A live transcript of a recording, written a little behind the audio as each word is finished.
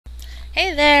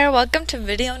Hey there, welcome to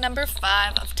video number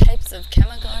 5 of types of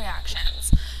chemical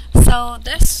reactions. So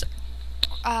this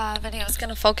video is going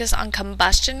to focus on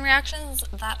combustion reactions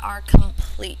that are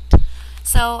complete.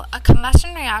 So a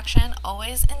combustion reaction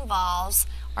always involves,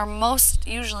 or most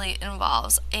usually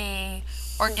involves, a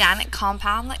organic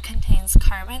compound that contains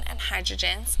carbon and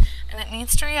hydrogens, and it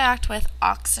needs to react with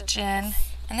oxygen,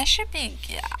 and this should be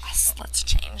gas. Let's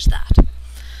change that.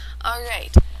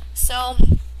 Alright, so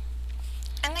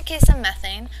in the case of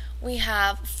methane, we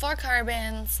have 4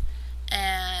 carbons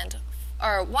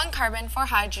or 1 carbon, 4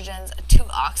 hydrogens, and 2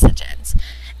 oxygens.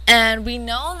 And we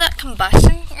know that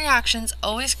combustion reactions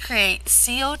always create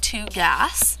CO2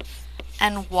 gas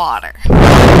and water.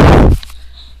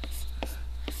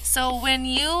 So when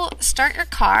you start your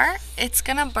car, it's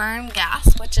going to burn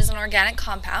gas, which is an organic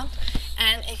compound.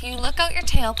 And if you look out your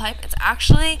tailpipe, it's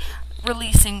actually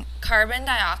releasing carbon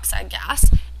dioxide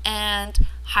gas and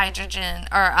hydrogen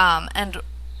and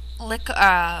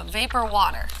vapor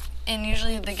water in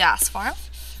usually the gas form.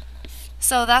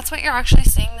 So that's what you're actually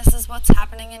seeing. This is what's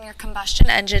happening in your combustion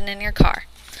engine in your car.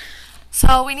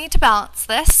 So we need to balance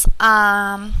this.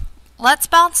 Let's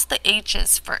balance the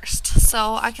H's first.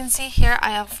 So I can see here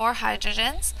I have 4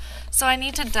 hydrogens. So I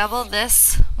need to double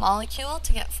this molecule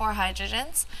to get 4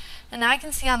 hydrogens. And now I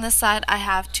can see on this side I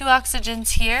have 2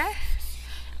 oxygens here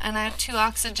and I have 2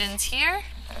 oxygens here.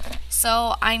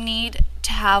 So I need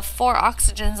to have 4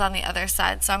 oxygens on the other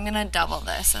side, so I'm going to double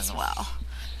this as well.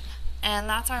 And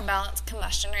that's our balanced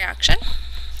combustion reaction.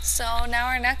 So now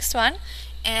our next one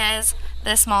is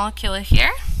this molecule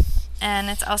here, and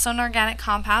it's also an organic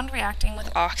compound reacting with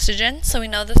oxygen, so we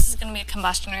know this is going to be a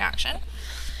combustion reaction.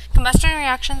 Combustion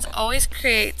reactions always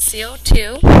create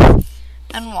CO2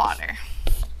 and water.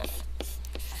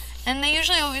 And they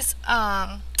usually always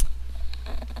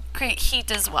create heat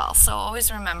as well, so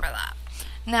always remember that.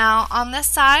 Now on this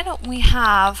side we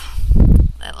have,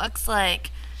 it looks like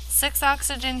 6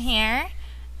 oxygen here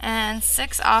and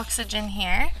 6 oxygen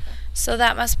here, so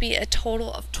that must be a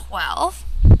total of 12.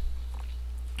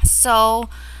 So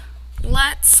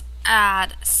let's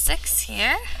add 6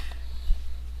 here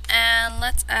and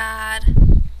let's add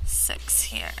 6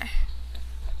 here.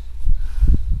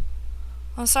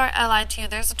 I'm sorry, I lied to you.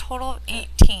 There's a total of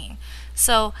 18.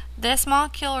 So this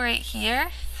molecule right here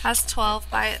has 12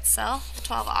 by itself,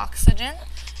 12 oxygen,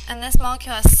 and this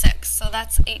molecule has 6, so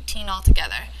that's 18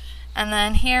 altogether. And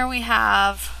then here we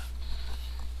have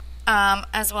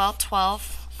as well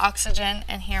 12 oxygen,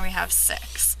 and here we have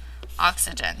 6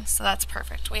 oxygen, so that's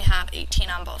perfect. We have 18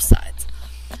 on both sides.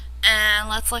 And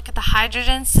let's look at the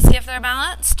hydrogens to see if they're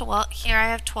balanced. Well, here I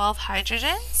have 12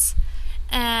 hydrogens,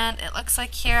 and it looks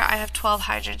like here I have 12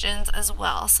 hydrogens as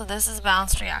well, so this is a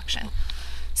balanced reaction.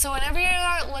 So whenever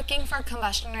you're looking for a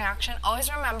combustion reaction,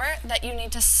 always remember that you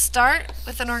need to start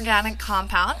with an organic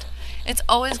compound. It's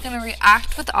always going to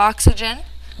react with oxygen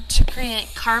to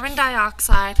create carbon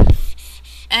dioxide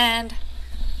and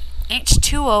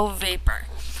H2O vapor.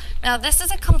 Now this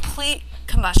is a complete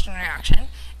combustion reaction.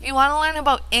 If you want to learn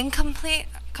about incomplete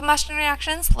combustion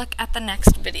reactions, look at the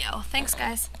next video. Thanks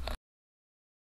guys.